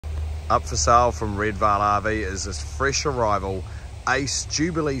Up for sale from Red Vale RV is this fresh arrival Ace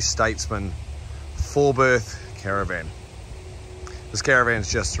Jubilee Statesman 4-berth caravan. This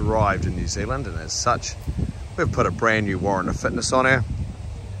caravan's just arrived in New Zealand, and as such, we've put a brand new warrant of fitness on her.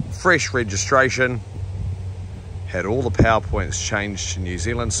 Fresh registration, had all the power points changed to New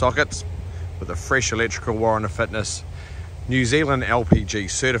Zealand sockets with a fresh electrical warrant of fitness. New Zealand LPG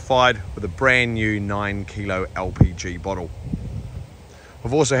certified with a brand new 9 kilo LPG bottle.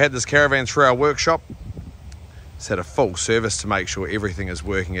 We've also had this caravan through our workshop. It's had a full service to make sure everything is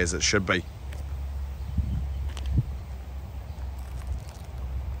working as it should be.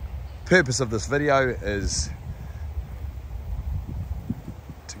 Purpose of this video is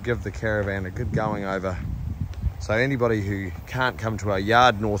to give the caravan a good going over, so anybody who can't come to our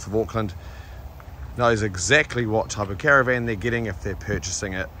yard north of Auckland knows exactly what type of caravan they're getting if they're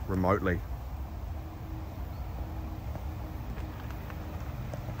purchasing it remotely.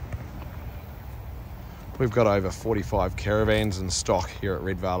 We've got over 45 caravans in stock here at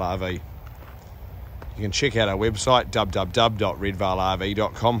Red Vale RV. You can check out our website,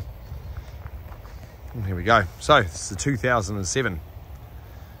 www.redvalerv.com. And here we go. So, this is a 2007.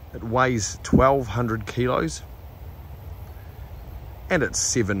 It weighs 1,200 kilos and it's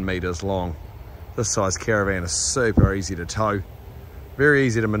 7 meters long. This size caravan is super easy to tow. Very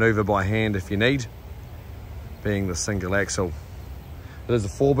easy to maneuver by hand if you need, being the single axle. It is a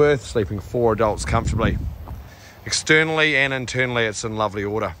 4-berth, sleeping 4 adults comfortably. Externally and internally, it's in lovely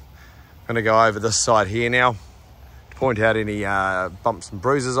order. I'm going to go over this side here now to point out any bumps and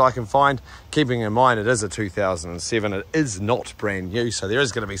bruises I can find. Keeping in mind it is a 2007, it is not brand new, so there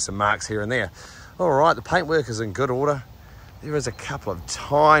is going to be some marks here and there. All right, the paintwork is in good order. There is a couple of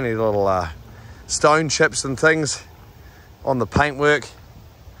tiny little stone chips and things on the paintwork.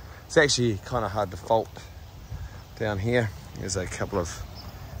 It's actually kind of hard to fault down here. There's a couple of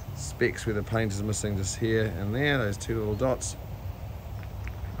specks where the paint is missing just here and there, those 2 little dots.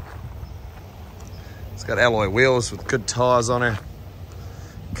 It's got alloy wheels with good tyres on it.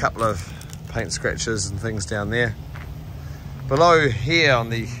 A couple of paint scratches and things down there. Below here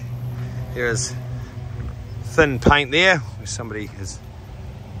there is thin paint there, where somebody has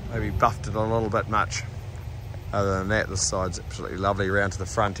maybe buffed it a little bit much. Other than that, this side's absolutely lovely around to the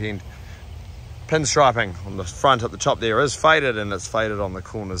front end. Pinstriping on the front at the top there is faded, and it's faded on the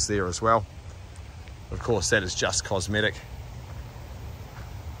corners there as well. Of course, that is just cosmetic.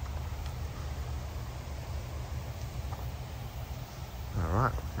 All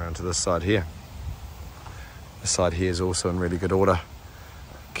right, around to this side here. This side here is also in really good order.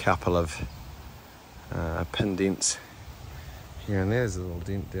 A couple of pin dents here and there. There's a little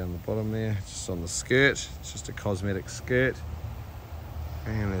dent down the bottom there, just on the skirt. It's just a cosmetic skirt.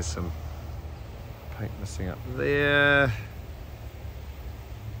 And there's some paint missing up there.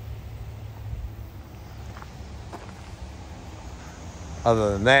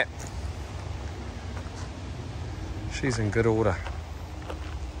 Other than that, she's in good order.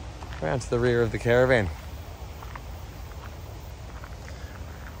 Round to the rear of the caravan.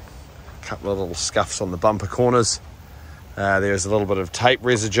 A couple of little scuffs on the bumper corners. There's a little bit of tape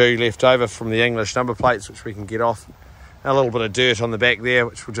residue left over from the English number plates, which we can get off. And a little bit of dirt on the back there,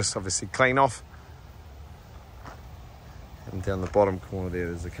 which we'll just obviously clean off. And down the bottom corner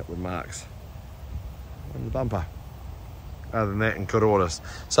there's a couple of marks on the bumper. Other than that, in good orders.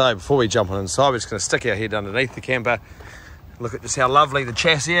 So before we jump on inside, we're just going to stick our head underneath the camper. Look at just how lovely the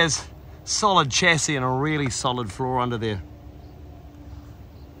chassis is. Solid chassis and a really solid floor under there.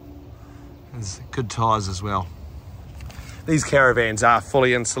 There's good tyres as well. These caravans are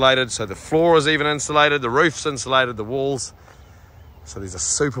fully insulated, so the floor is even insulated, the roof's insulated, the walls. So these are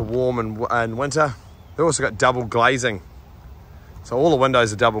super warm in winter. They've also got double glazing. So all the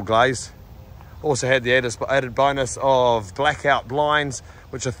windows are double glazed. Also had the added bonus of blackout blinds,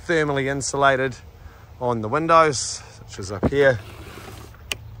 which are thermally insulated on the windows, which is up here.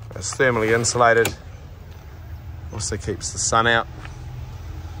 It's thermally insulated. Also keeps the sun out.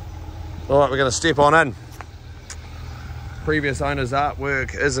 All right, we're going to step on in. Previous owner's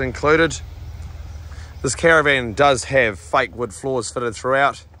artwork is included. This caravan does have fake wood floors fitted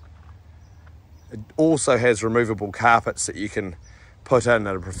throughout. It also has removable carpets that you can put in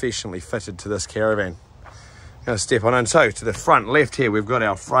that are professionally fitted to this caravan. I'm going to step on in. So to the front left here, we've got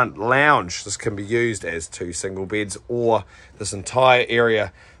our front lounge. This can be used as 2 single beds, or this entire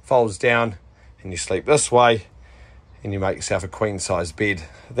area folds down and you sleep this way and you make yourself a queen size bed.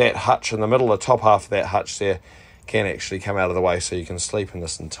 That hutch in the middle, the top half of that hutch there, can actually come out of the way so you can sleep in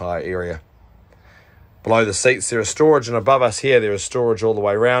this entire area. Below the seats there is storage, and above us here there is storage all the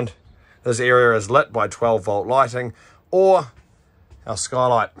way around. This area is lit by 12 volt lighting or our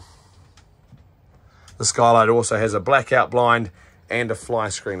skylight. The skylight also has a blackout blind and a fly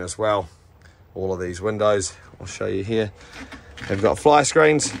screen as well. All of these windows, I'll show you here, have got fly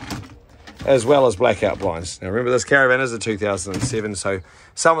screens as well as blackout blinds. Now remember, this caravan is a 2007, so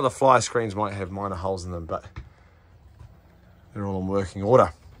some of the fly screens might have minor holes in them, but they're all in working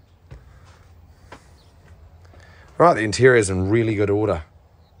order. Right, the interior is in really good order.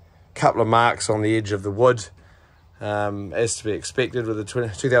 Couple of marks on the edge of the wood, as to be expected with the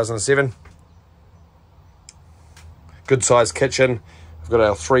 2007. Good sized kitchen. We've got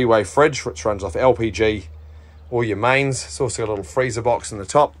our 3-way fridge, which runs off LPG or your mains. It's also got a little freezer box in the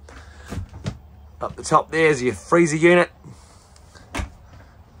top. Up the top there's your freezer unit.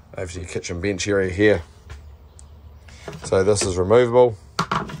 Over to your kitchen bench area here. So this is removable.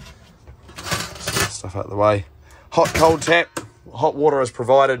 Stuff out the way. Hot cold tap. Hot water is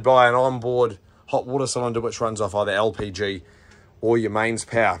provided by an onboard hot water cylinder which runs off either LPG or your mains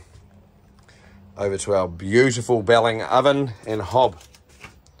power. Over to our beautiful Belling oven and hob.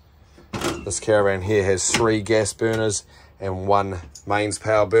 This caravan here has 3 gas burners and 1 mains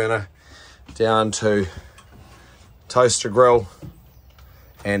power burner. Down to toaster grill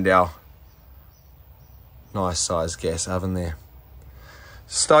and our nice sized gas oven there.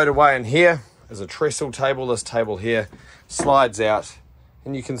 Stowed away in here is a trestle table. This table here slides out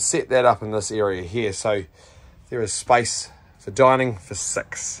and you can set that up in this area here, so there is space for dining for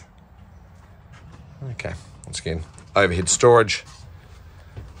 6. Okay, once again, overhead storage.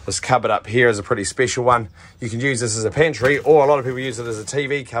 This cupboard up here is a pretty special one. You can use this as a pantry, or a lot of people use it as a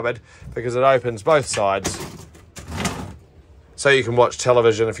TV cupboard because it opens both sides. So you can watch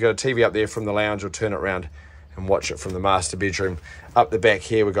television. If you've got a TV up there from the lounge, or turn it around and watch it from the master bedroom. Up the back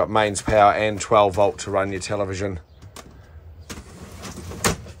here, we've got mains power and 12 volt to run your television.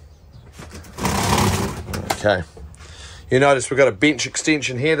 Okay. You notice we've got a bench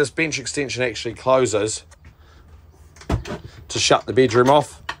extension here. This bench extension actually closes to shut the bedroom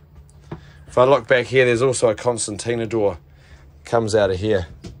off. If I look back here, there's also a concertina door. Comes out of here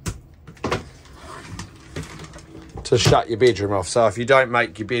to shut your bedroom off. So if you don't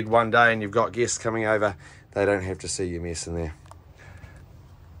make your bed one day and you've got guests coming over, they don't have to see your mess in there.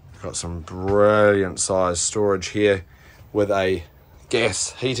 Got some brilliant size storage here with a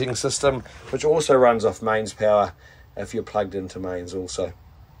gas heating system, which also runs off mains power if you're plugged into mains also.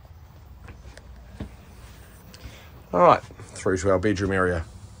 All right, through to our bedroom area.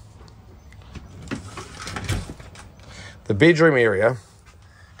 The bedroom area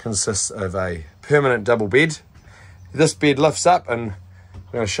consists of a permanent double bed. This bed lifts up, and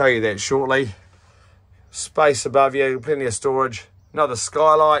I'm going to show you that shortly. Space above you, plenty of storage. Another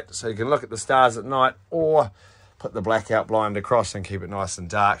skylight, so you can look at the stars at night, or put the blackout blind across and keep it nice and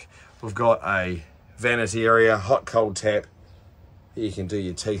dark. We've got a vanity area, hot cold tap. You can do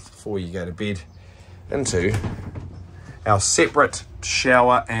your teeth before you go to bed. Into our separate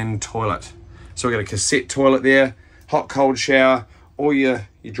shower and toilet. So we've got a cassette toilet there, hot cold shower, all your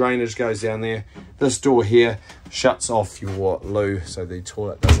drainage goes down there. This door here shuts off your loo so the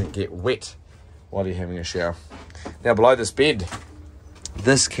toilet doesn't get wet while you're having a shower. Now below this bed,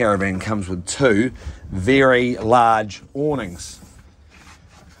 this caravan comes with 2 very large awnings.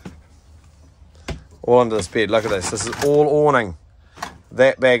 All under this bed, look at this. This is all awning.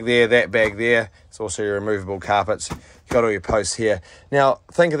 That bag there, that bag there. It's also your removable carpets. You've got all your posts here. Now,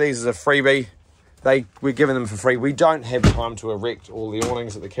 think of these as a freebie. We're giving them for free. We don't have time to erect all the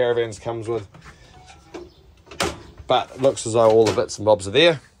awnings that the caravans comes with. But it looks as though all the bits and bobs are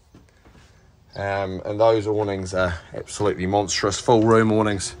there. And those awnings are absolutely monstrous, full room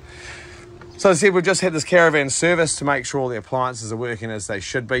awnings. So as I said, we've just had this caravan service to make sure all the appliances are working as they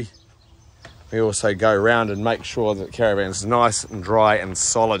should be. We also go around and make sure that the caravan is nice and dry and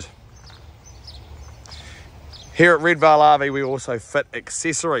solid. Here at Red Vale RV, we also fit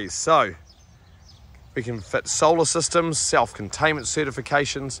accessories. So we can fit solar systems, self-containment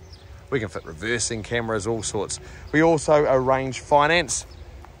certifications. We can fit reversing cameras, all sorts. We also arrange finance,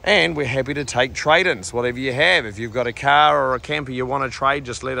 and we're happy to take trade-ins, whatever you have. If you've got a car or a camper you want to trade,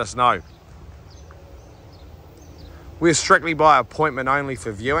 just let us know. We're strictly by appointment only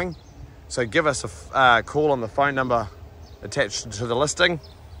for viewing. So give us a call on the phone number attached to the listing,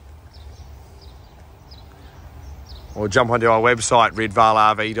 or jump onto our website,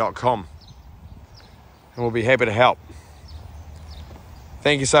 redvalerv.com, and we'll be happy to help.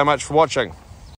 Thank you so much for watching.